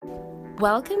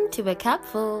Welcome to A Cup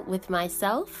Full with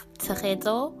myself,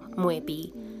 Tshegetso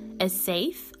Mwebi, a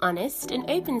safe, honest, and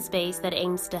open space that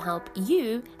aims to help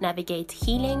you navigate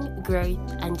healing, growth,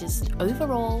 and just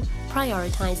overall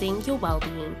prioritizing your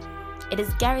well-being. It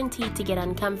is guaranteed to get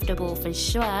uncomfortable for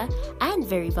sure and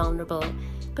very vulnerable,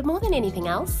 but more than anything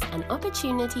else, an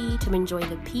opportunity to enjoy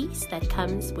the peace that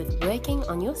comes with working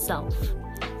on yourself.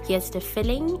 Here's to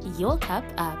filling your cup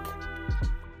up.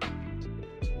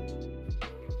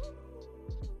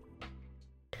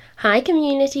 Hi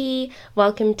community,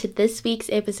 welcome to this week's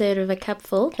episode of A Cup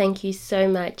Full. Thank you so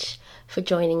much for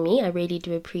joining me. I really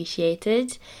do appreciate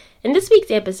it. In this week's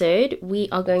episode, we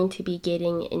are going to be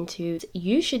getting into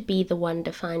you should be the one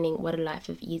defining what a life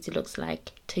of ease looks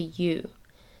like to you.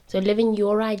 So living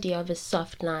your idea of a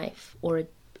soft life or an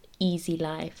easy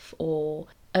life or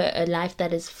a life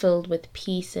that is filled with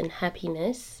peace and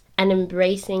happiness and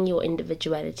embracing your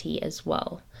individuality as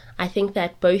well. I think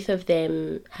that both of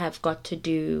them have got to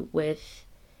do with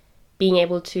being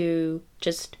able to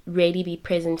just really be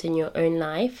present in your own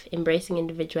life, embracing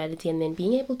individuality, and then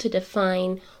being able to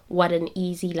define what an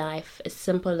easy life, a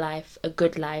simple life, a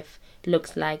good life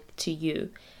looks like to you.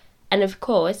 And of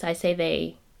course, I say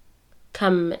they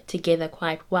come together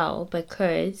quite well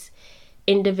because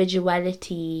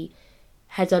individuality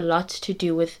has a lot to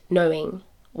do with knowing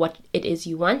what it is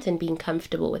you want and being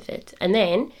comfortable with it. And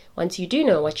then once you do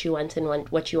know what you want and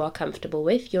what you are comfortable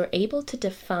with, you're able to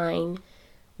define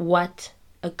what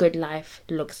a good life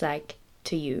looks like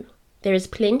to you. There is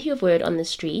plenty of word on the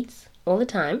streets all the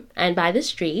time. And by the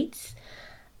streets,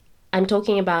 I'm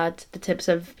talking about the tips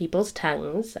of people's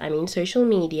tongues. I mean social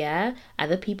media,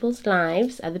 other people's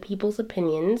lives, other people's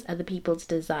opinions, other people's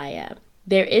desire.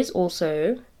 There is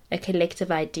also a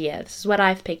collective idea. This is what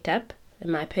I've picked up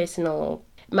in my personal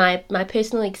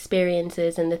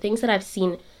experiences and the things that I've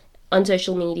seen on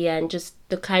social media and just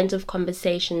the kinds of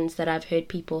conversations that I've heard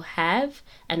people have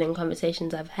and in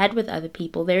conversations I've had with other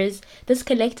people. There is this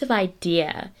collective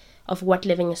idea of what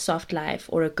living a soft life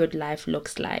or a good life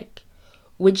looks like,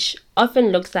 which often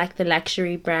looks like the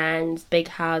luxury brands, big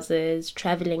houses,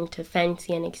 traveling to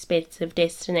fancy and expensive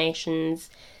destinations,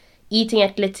 eating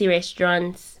at glitzy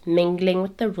restaurants, mingling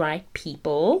with the right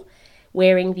people,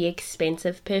 wearing the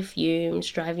expensive perfumes,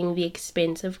 driving the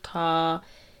expensive car,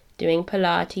 doing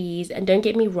Pilates. And don't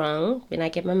get me wrong, when I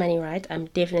get my money right, I'm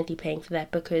definitely paying for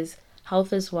that because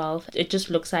health is wealth. It just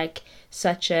looks like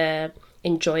such a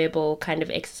enjoyable kind of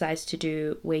exercise to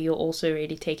do where you're also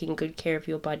really taking good care of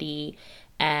your body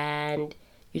and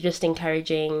you're just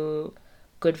encouraging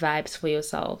good vibes for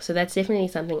yourself. So that's definitely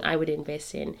something I would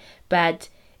invest in. But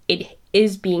it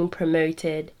is being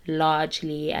promoted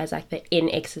largely as like the in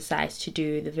exercise to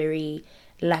do, the very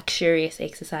luxurious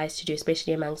exercise to do,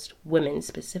 especially amongst women,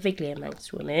 specifically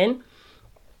amongst women.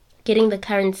 Getting the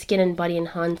current skin and body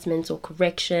enhancements or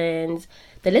corrections.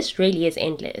 The list really is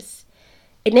endless.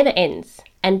 It never ends.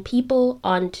 And people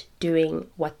aren't doing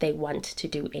what they want to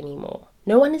do anymore.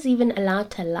 No one is even allowed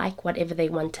to like whatever they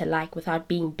want to like without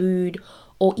being booed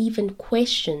or even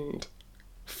questioned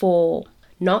for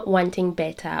not wanting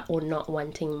better or not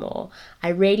wanting more. I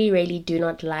really do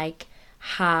not like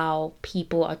how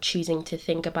people are choosing to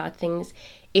think about things.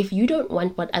 If you don't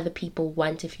want what other people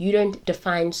want, if you don't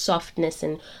define softness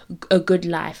and a good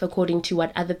life according to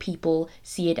what other people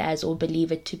see it as or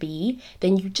believe it to be,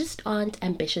 then you just aren't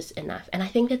ambitious enough. And I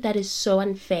think that that is so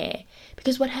unfair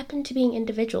because what happened to being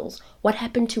individuals? What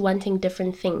happened to wanting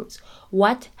different things?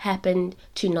 What happened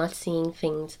to not seeing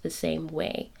things the same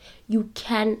way? You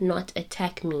cannot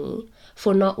attack me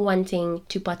for not wanting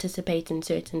to participate in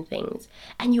certain things.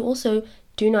 And you also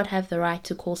do not have the right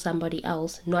to call somebody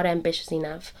else not ambitious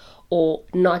enough or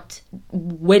not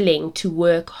willing to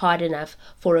work hard enough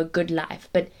for a good life.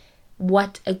 But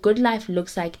what a good life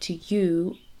looks like to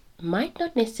you might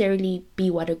not necessarily be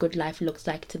what a good life looks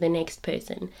like to the next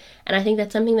person. And I think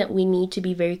that's something that we need to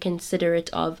be very considerate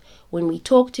of when we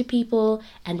talk to people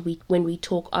and when we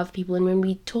talk of people and when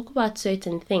we talk about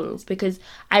certain things, because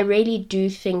I really do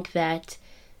think that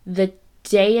the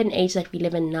day and age that we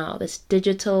live in now, this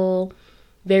digital,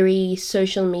 very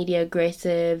social media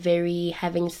aggressive, very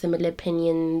having similar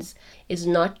opinions, is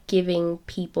not giving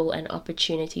people an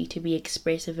opportunity to be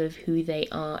expressive of who they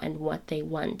are and what they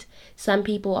want. Some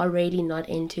people are really not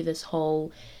into this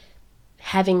whole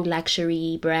having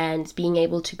luxury brands, being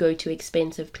able to go to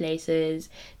expensive places,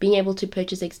 being able to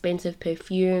purchase expensive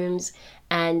perfumes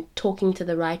and talking to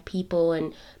the right people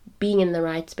and being in the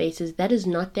right spaces. That is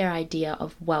not their idea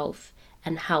of wealth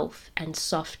and health and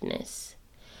softness.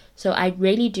 So I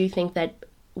really do think that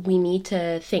we need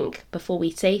to think before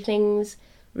we say things,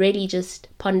 really just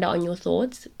ponder on your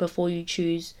thoughts before you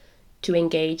choose to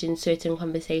engage in certain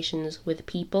conversations with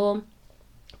people.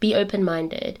 Be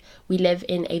open-minded. We live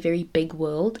in a very big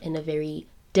world, in a very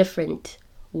different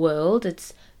world.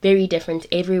 It's very different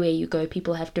everywhere you go.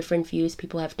 People have different views,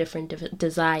 people have different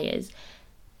desires.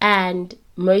 And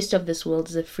most of this world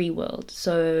is a free world.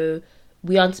 So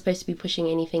we aren't supposed to be pushing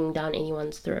anything down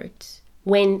anyone's throat.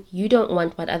 When you don't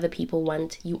want what other people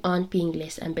want, you aren't being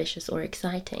less ambitious or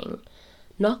exciting.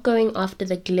 Not going after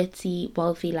the glitzy,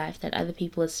 wealthy life that other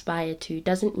people aspire to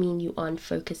doesn't mean you aren't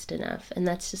focused enough. And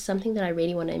that's just something that I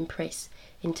really want to impress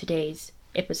in today's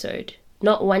episode.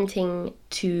 Not wanting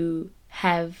to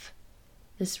have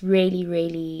this really,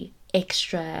 really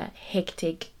extra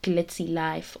hectic, glitzy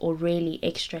life or really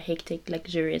extra hectic,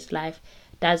 luxurious life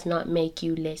does not make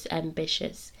you less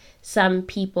ambitious. Some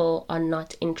people are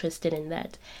not interested in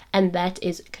that, and that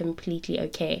is completely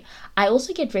okay. I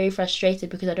also get very frustrated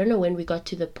because I don't know when we got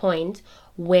to the point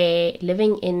where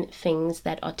living in things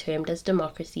that are termed as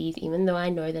democracies, even though I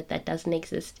know that that doesn't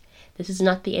exist, this is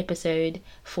not the episode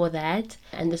for that,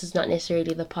 and this is not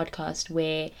necessarily the podcast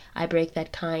where I break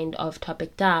that kind of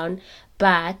topic down,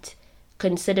 but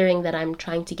considering that I'm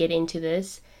trying to get into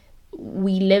this,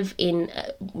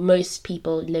 most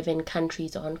people live in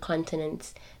countries or on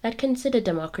continents that consider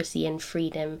democracy and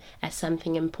freedom as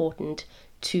something important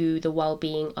to the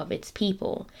well-being of its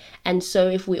people. And so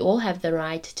if we all have the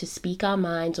right to speak our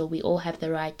minds, or we all have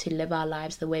the right to live our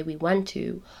lives the way we want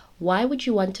to, why would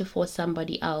you want to force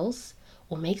somebody else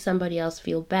or make somebody else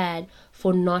feel bad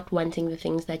for not wanting the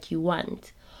things that you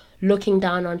want? Looking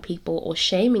down on people or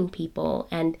shaming people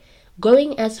and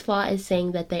going as far as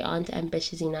saying that they aren't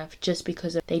ambitious enough just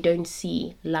because they don't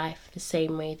see life the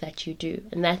same way that you do.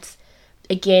 And that's,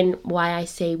 again, why I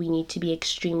say we need to be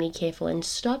extremely careful and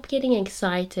stop getting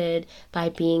excited by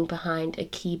being behind a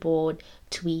keyboard,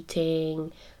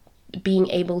 tweeting,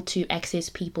 being able to access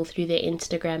people through their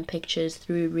Instagram pictures,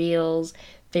 through reels,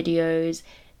 videos.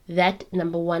 That,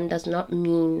 number one, does not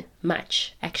mean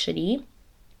much, actually.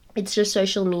 It's just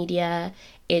social media.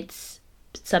 It's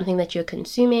something that you're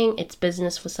consuming. It's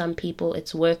business for some people,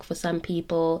 it's work for some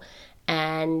people,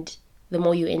 and the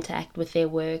more you interact with their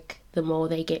work, the more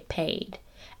they get paid.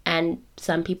 And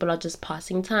some people are just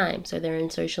passing time, so they're in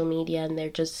social media and they're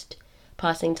just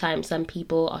passing time. Some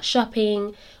people are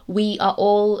shopping. We are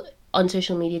all on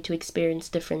social media to experience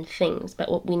different things,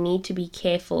 but what we need to be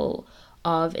careful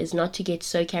of is not to get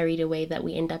so carried away that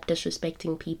we end up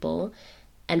disrespecting people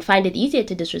and find it easier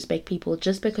to disrespect people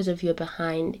just because of you're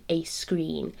behind a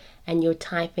screen and you're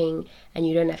typing and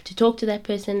you don't have to talk to that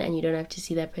person and you don't have to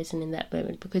see that person in that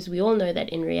moment. Because we all know that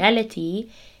in reality,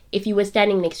 if you were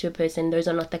standing next to a person, those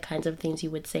are not the kinds of things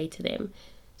you would say to them.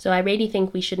 So I really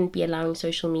think we shouldn't be allowing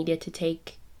social media to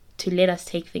let us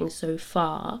take things so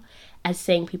far as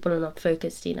saying people are not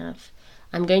focused enough.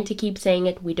 I'm going to keep saying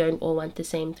it, we don't all want the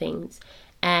same things.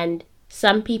 And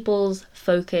some people's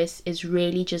focus is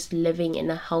really just living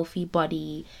in a healthy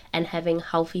body and having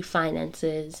healthy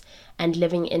finances and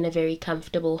living in a very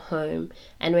comfortable home.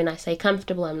 And when I say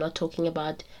comfortable, I'm not talking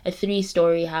about a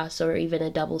 3-story house or even a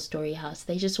double-story house.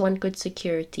 They just want good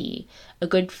security, a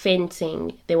good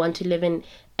fencing. They want to live in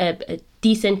a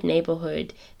decent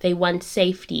neighborhood. They want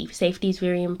safety. Safety is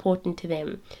very important to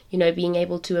them. You know, being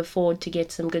able to afford to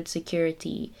get some good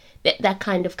security. That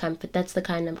kind of comfort. That's the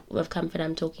kind of comfort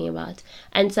I'm talking about.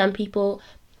 And some people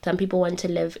want to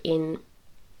live in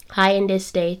high-end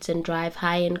estates and drive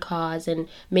high-end cars and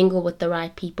mingle with the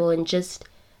right people and just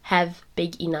have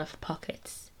big enough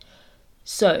pockets.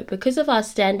 So, because of our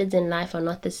standards in life are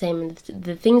not the same, and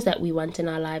the things that we want in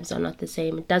our lives are not the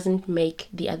same, it doesn't make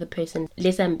the other person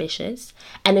less ambitious,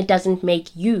 and it doesn't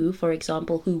make you, for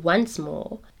example, who wants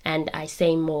more, and I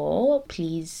say more,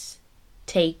 please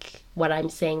take what I'm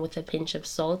saying with a pinch of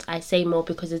salt. I say more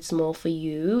because it's more for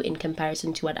you in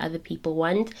comparison to what other people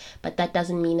want, but that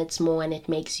doesn't mean it's more and it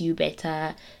makes you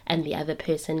better and the other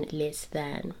person less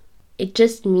than. It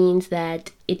just means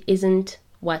that it isn't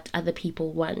what other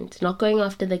people want. Not going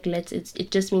after the glitz, it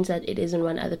just means that it isn't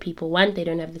what other people want. They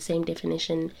don't have the same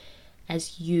definition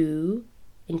as you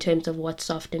in terms of what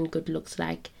soft and good looks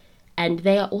like. And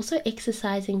they are also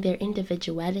exercising their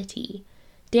individuality.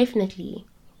 Definitely.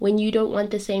 When you don't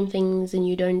want the same things and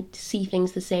you don't see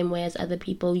things the same way as other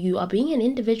people, you are being an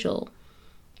individual.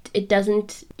 It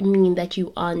doesn't mean that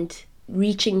you aren't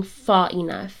reaching far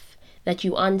enough, that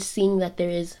you aren't seeing that there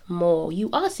is more. You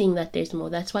are seeing that there's more.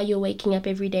 That's why you're waking up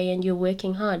every day and you're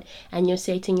working hard and you're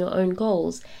setting your own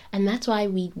goals. And that's why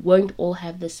we won't all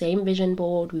have the same vision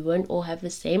board. We won't all have the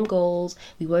same goals.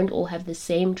 We won't all have the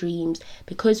same dreams,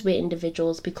 because we're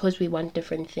individuals, because we want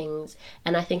different things.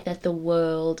 And I think that the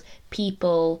world,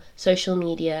 people, social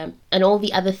media, and all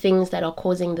the other things that are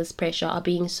causing this pressure are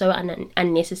being so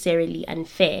unnecessarily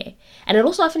unfair. And it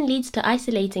also often leads to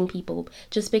isolating people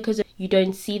just because you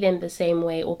don't see them the same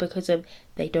way, or because of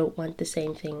they don't want the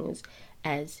same things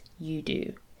as you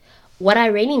do. What I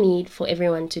really need for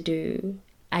everyone to do,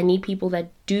 I need people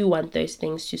that do want those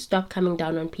things to stop coming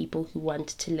down on people who want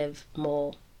to live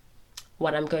more,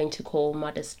 what I'm going to call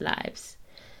modest lives.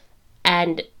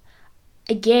 And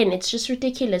again, it's just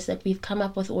ridiculous that we've come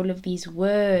up with all of these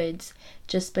words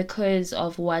just because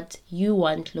of what you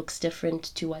want looks different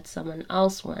to what someone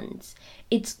else wants.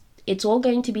 It's all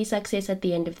going to be success at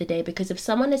the end of the day, because if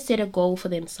someone has set a goal for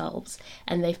themselves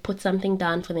and they've put something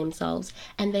down for themselves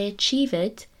and they achieve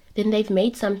it, then they've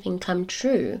made something come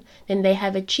true. Then they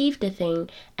have achieved a thing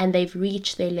and they've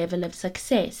reached their level of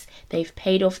success. They've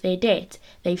paid off their debt.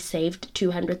 They've saved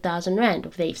 200,000 Rand, or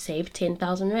they've saved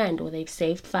 10,000 Rand, or they've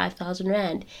saved 5,000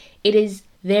 Rand. It is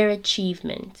their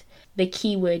achievement. The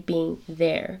key word being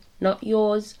their, not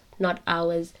yours, not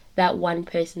ours, that one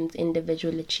person's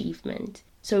individual achievement.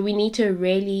 So we need to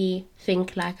really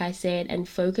think, like I said, and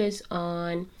focus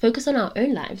on our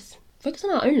own lives. Focus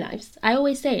on our own lives. I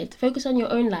always say it. Focus on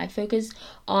your own life. Focus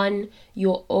on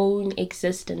your own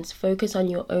existence. Focus on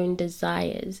your own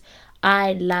desires.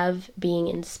 I love being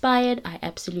inspired. I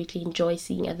absolutely enjoy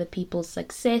seeing other people's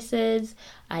successes.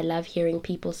 I love hearing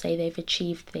people say they've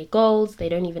achieved their goals. They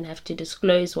don't even have to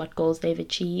disclose what goals they've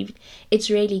achieved. It's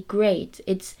really great.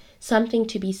 It's something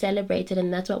to be celebrated,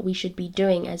 and that's what we should be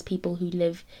doing as people who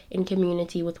live in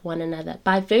community with one another.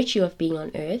 By virtue of being on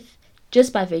earth,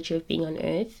 just by virtue of being on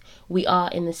earth, we are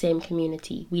in the same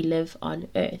community. We live on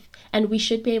earth. And we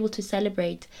should be able to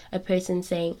celebrate a person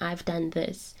saying, I've done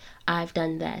this, I've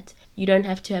done that. You don't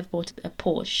have to have bought a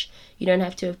Porsche. You don't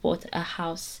have to have bought a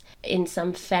house in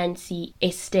some fancy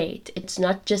estate. It's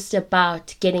not just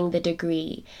about getting the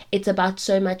degree. It's about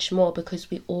so much more, because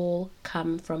we all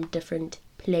come from different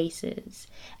places.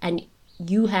 And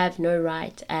you have no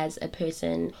right as a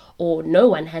person, or no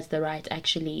one has the right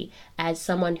actually, as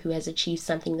someone who has achieved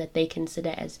something that they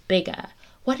consider as bigger.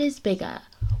 What is bigger?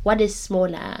 What is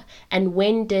smaller? And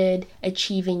when did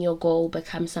achieving your goal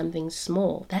become something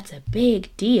small? That's a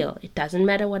big deal. It doesn't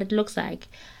matter what it looks like.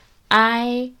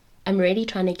 I am really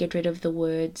trying to get rid of the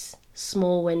words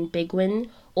small win, big win.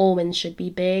 All wins should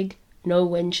be big. No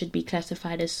win should be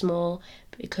classified as small,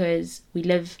 because we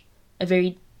live a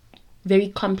very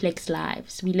complex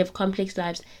lives. We live complex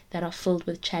lives that are filled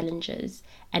with challenges.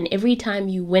 And every time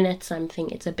you win at something,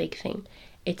 it's a big thing.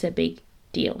 It's a big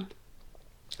deal.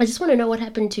 I just want to know what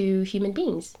happened to human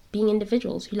beings, being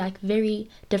individuals who like very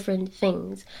different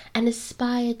things and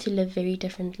aspire to live very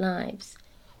different lives.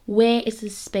 Where is the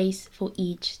space for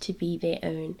each to be their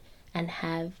own and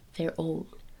have their own?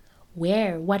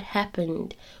 Where? What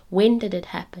happened? When did it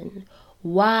happen?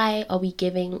 Why are we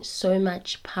giving so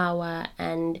much power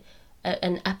and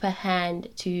an upper hand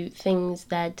to things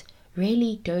that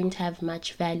really don't have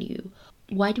much value?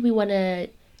 Why do we want to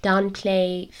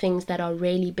downplay things that are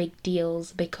really big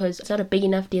deals because it's not a big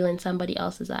enough deal in somebody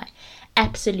else's eye?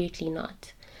 Absolutely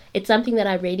not. It's something that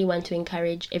I really want to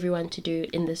encourage everyone to do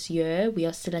in this year. We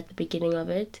are still at the beginning of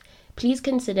it. Please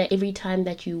consider every time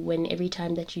that you win, every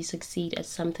time that you succeed, as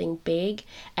something big.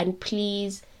 And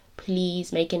please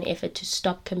make an effort to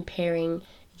stop comparing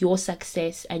your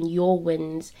success and your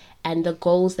wins and the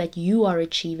goals that you are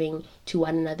achieving to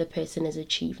what another person is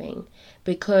achieving,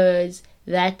 because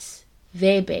that's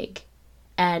their big,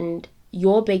 and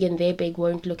your big and their big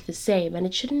won't look the same, and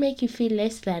it shouldn't make you feel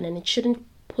less than, and it shouldn't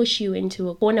push you into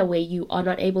a corner where you are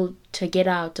not able to get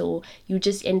out, or you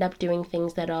just end up doing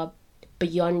things that are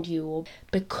beyond you, or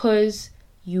because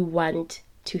you want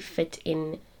to fit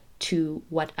in to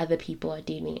what other people are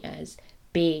deeming as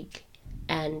big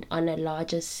and on a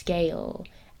larger scale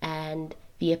and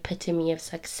the epitome of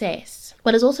success.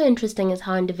 What is also interesting is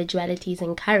how individuality is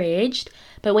encouraged,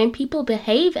 but when people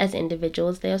behave as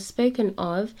individuals, they are spoken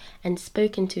of and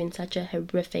spoken to in such a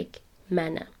horrific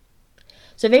manner.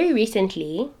 So very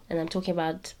recently, and I'm talking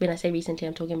about, when I say recently,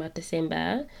 I'm talking about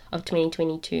December of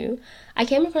 2022, I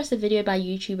came across a video by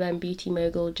YouTuber and beauty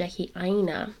mogul Jackie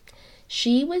Aina.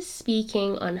 She was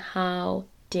speaking on how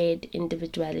dead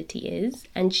individuality is,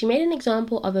 and she made an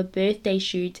example of a birthday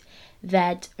shoot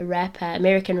that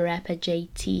American rapper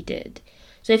JT did.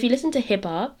 So if you listen to hip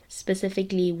hop,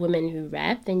 specifically women who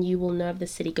rap, then you will know of the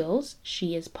City Girls.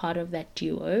 She is part of that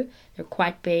duo. They're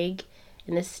quite big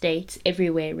in the States,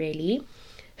 everywhere really.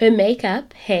 Her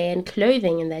makeup, hair, and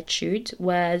clothing in that shoot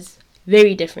was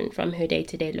very different from her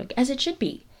day-to-day look, as it should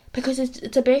be, because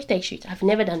it's a birthday shoot. I've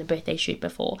never done a birthday shoot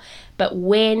before, but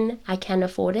when I can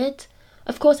afford it,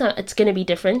 of course it's going to be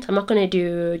different. I'm not going to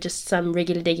do just some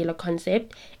regular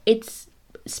concept. It's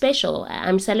special.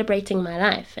 I'm celebrating my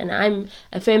life, and I'm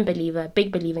a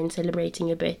big believer in celebrating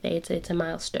your birthday. It's a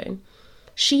milestone.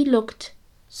 She looked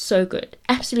so good,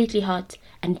 absolutely hot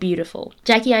and beautiful.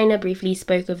 Jackie Aina briefly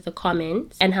spoke of the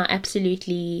comments and how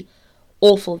absolutely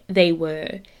awful they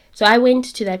were. So I went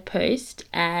to that post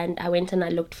and I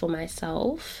looked for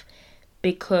myself,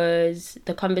 because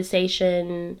the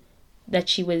conversation that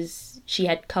she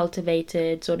had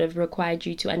cultivated sort of required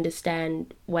you to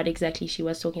understand what exactly she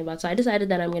was talking about. So I decided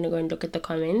that I'm going to go and look at the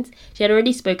comments. She had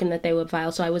already spoken that they were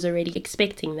vile, so I was already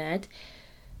expecting that.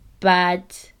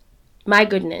 But my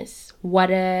goodness,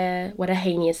 what a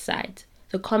heinous sight.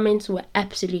 The comments were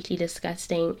absolutely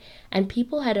disgusting, and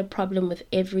people had a problem with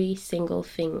every single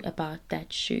thing about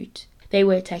that shoot. They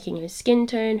were attacking her skin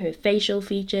tone, her facial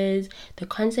features, the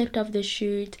concept of the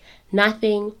shoot.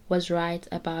 Nothing was right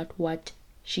about what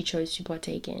she chose to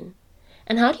partake in.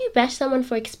 And how do you bash someone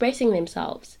for expressing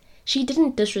themselves? She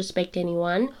didn't disrespect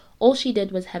anyone. All she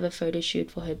did was have a photo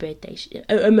shoot for her birthday,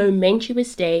 a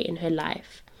momentous day in her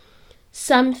life.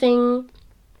 Something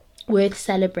worth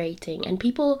celebrating, and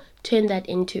people turn that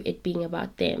into it being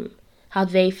about them, how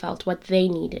they felt, what they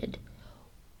needed.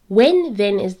 What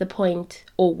then is the point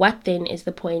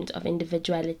of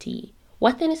individuality?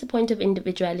 What then is the point of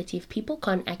individuality if people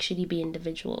can't actually be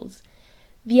individuals?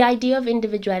 The idea of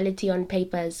individuality on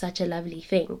paper is such a lovely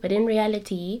thing, but in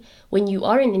reality, when you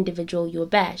are an individual, you're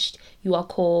bashed. You are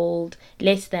called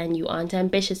less than, you aren't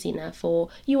ambitious enough, or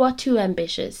you are too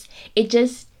ambitious.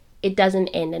 It doesn't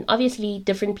end. And obviously,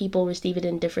 different people receive it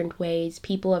in different ways.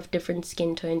 People of different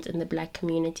skin tones in the black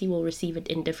community will receive it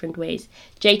in different ways.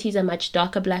 JT's a much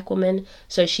darker black woman,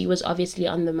 so she was obviously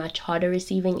on the much harder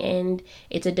receiving end.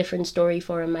 It's a different story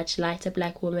for a much lighter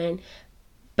black woman.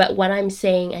 But what I'm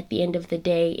saying at the end of the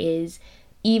day is,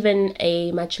 even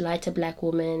a much lighter black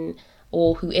woman,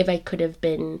 or whoever it could have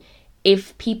been,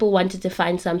 if people wanted to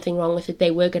find something wrong with it,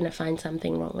 they were going to find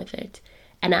something wrong with it.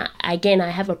 And I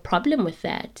have a problem with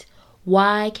that.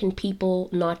 Why can people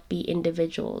not be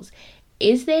individuals?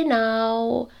 Is there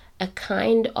now a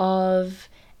kind of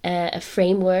a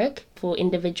framework for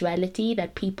individuality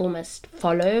that people must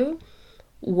follow?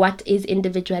 What is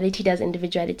individuality? Does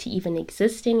individuality even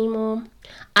exist anymore?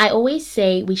 I always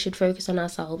say we should focus on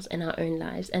ourselves and our own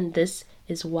lives, and this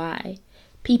is why.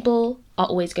 People are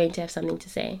always going to have something to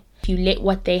say. If you let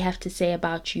what they have to say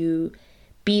about you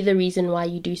be the reason why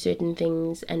you do certain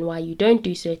things and why you don't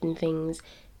do certain things,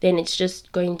 then it's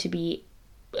just going to be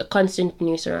a constant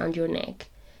noose around your neck.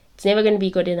 It's never going to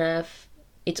be good enough.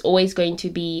 It's always going to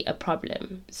be a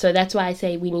problem. So that's why I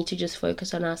say we need to just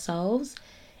focus on ourselves.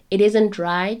 It isn't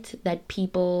right that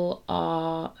people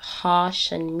are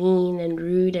harsh and mean and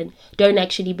rude and don't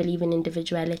actually believe in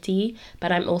individuality.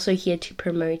 But I'm also here to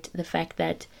promote the fact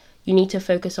that you need to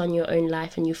focus on your own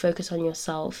life and you focus on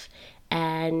yourself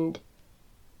and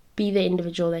be the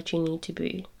individual that you need to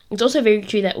be. It's also very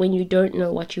true that when you don't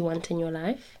know what you want in your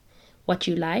life, what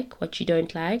you like, what you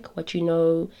don't like, what you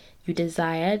know you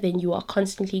desire, then you are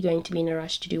constantly going to be in a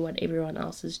rush to do what everyone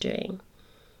else is doing.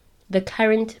 The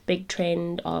current big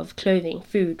trend of clothing,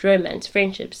 food, romance,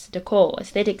 friendships, decor,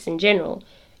 aesthetics in general,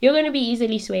 you're going to be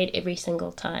easily swayed every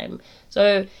single time.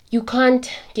 So you can't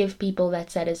give people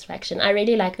that satisfaction. I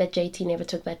really like that JT never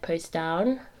took that post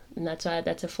down. And that's why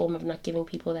that's a form of not giving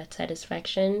people that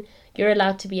satisfaction. You're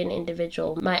allowed to be an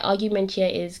individual. My argument here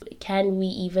is, can we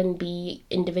even be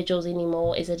individuals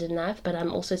anymore? Is it enough? But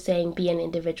I'm also saying be an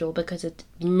individual, because it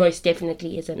most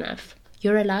definitely is enough.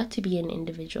 You're allowed to be an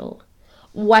individual.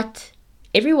 What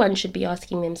everyone should be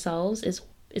asking themselves is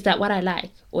that what I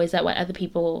like? Or is that what other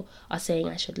people are saying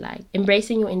I should like?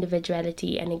 Embracing your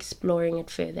individuality and exploring it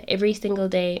further. Every single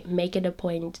day, make it a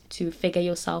point to figure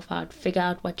yourself out. Figure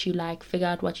out what you like. Figure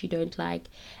out what you don't like.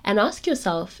 And ask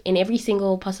yourself in every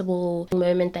single possible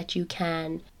moment that you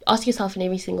can. Ask yourself in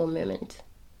every single moment.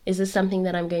 Is this something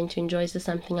that I'm going to enjoy? Is this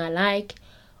something I like?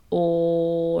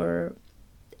 Or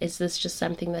is this just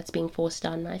something that's being forced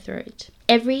down my throat?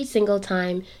 Every single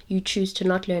time you choose to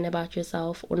not learn about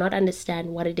yourself or not understand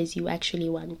what it is you actually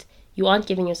want, you aren't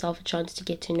giving yourself a chance to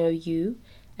get to know you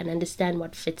and understand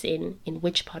what fits in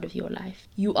which part of your life.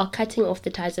 You are cutting off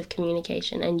the ties of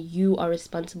communication, and you are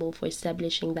responsible for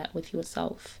establishing that with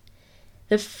yourself.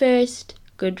 The first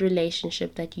good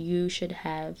relationship that you should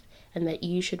have and that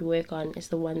you should work on is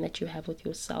the one that you have with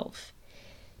yourself.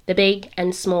 The big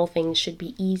and small things should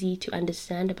be easy to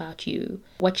understand about you.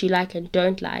 What you like and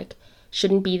don't like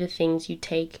shouldn't be the things you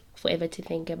take forever to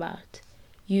think about.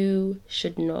 You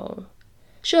should know.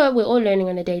 Sure, we're all learning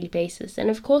on a daily basis, and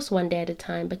of course one day at a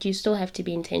time, but you still have to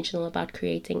be intentional about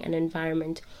creating an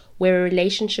environment where a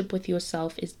relationship with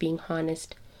yourself is being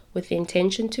harnessed with the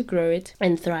intention to grow it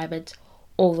and thrive it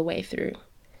all the way through.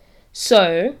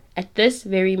 So, at this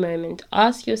very moment,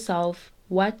 ask yourself,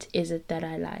 what is it that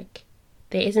I like?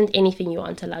 There isn't anything you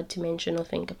aren't allowed to mention or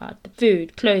think about. The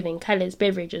food, clothing, colors,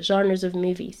 beverages, genres of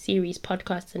movies, series,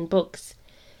 podcasts, and books.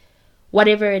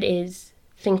 Whatever it is,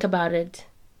 think about it.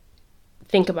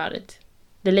 Think about it.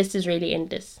 The list is really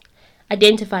endless.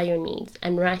 Identify your needs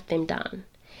and write them down.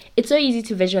 It's so easy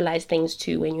to visualize things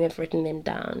too when you have written them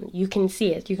down. You can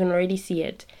see it. You can already see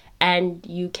it. And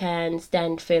you can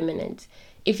stand firm in it.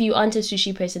 If you aren't a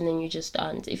sushi person, then you just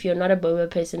aren't. If you're not a boba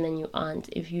person, then you aren't.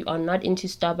 If you are not into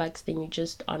Starbucks, then you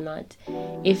just are not.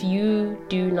 If you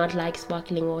do not like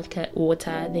sparkling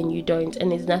water, then you don't.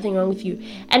 And there's nothing wrong with you.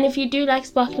 And if you do like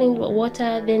sparkling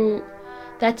water, then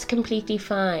that's completely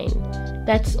fine.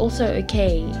 That's also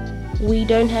okay. We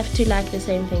don't have to like the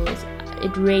same things.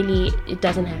 It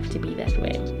doesn't have to be that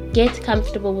way. Get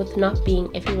comfortable with not being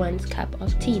everyone's cup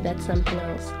of tea. That's something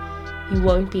else. You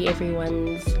won't be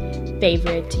everyone's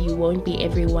favorite. You won't be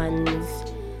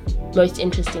everyone's most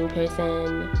interesting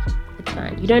person. It's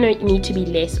fine. You don't need to be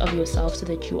less of yourself so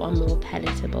that you are more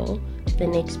palatable to the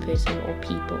next person or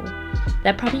people.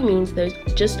 That probably means those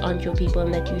just aren't your people,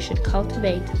 and that you should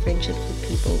cultivate friendships with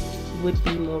people who would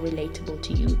be more relatable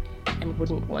to you and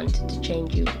wouldn't want to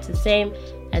change you. It's the same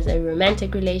as a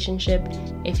romantic relationship.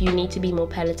 If you need to be more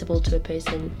palatable to a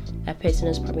person, that person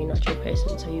is probably not your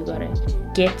person. So you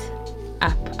gotta get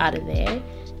up out of there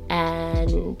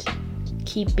and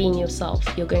keep being yourself.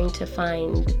 You're going to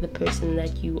find the person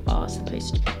that you are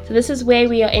supposed to be. So this is where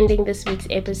we are ending this week's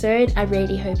episode. I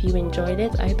really hope you enjoyed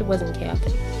it. I hope it wasn't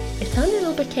chaotic. It sounded a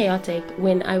little bit chaotic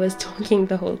when I was talking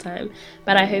the whole time,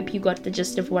 but I hope you got the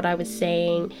gist of what I was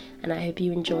saying, and I hope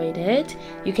you enjoyed it.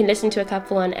 You can listen to A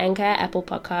Cupful on Anchor, Apple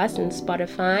Podcasts, and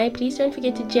Spotify. Please don't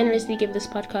forget to generously give this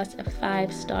podcast a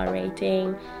 5-star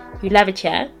rating. You love it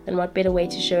here, and what better way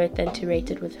to show it than to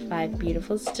rate it with 5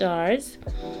 beautiful stars.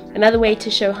 Another way to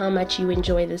show how much you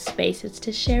enjoy this space is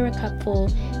to share A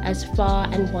Cupful as far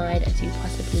and wide as you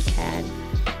possibly can.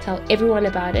 Tell everyone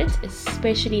about it,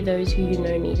 especially those who you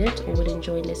know need it or would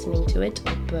enjoy listening to it,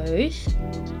 or both.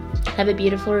 Have a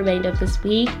beautiful remainder of this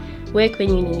week. Work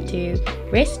when you need to,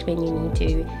 rest when you need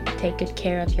to. Take good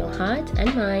care of your heart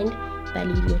and mind.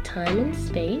 Value your time and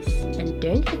space, and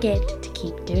don't forget to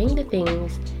keep doing the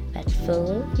things that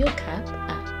fill your cup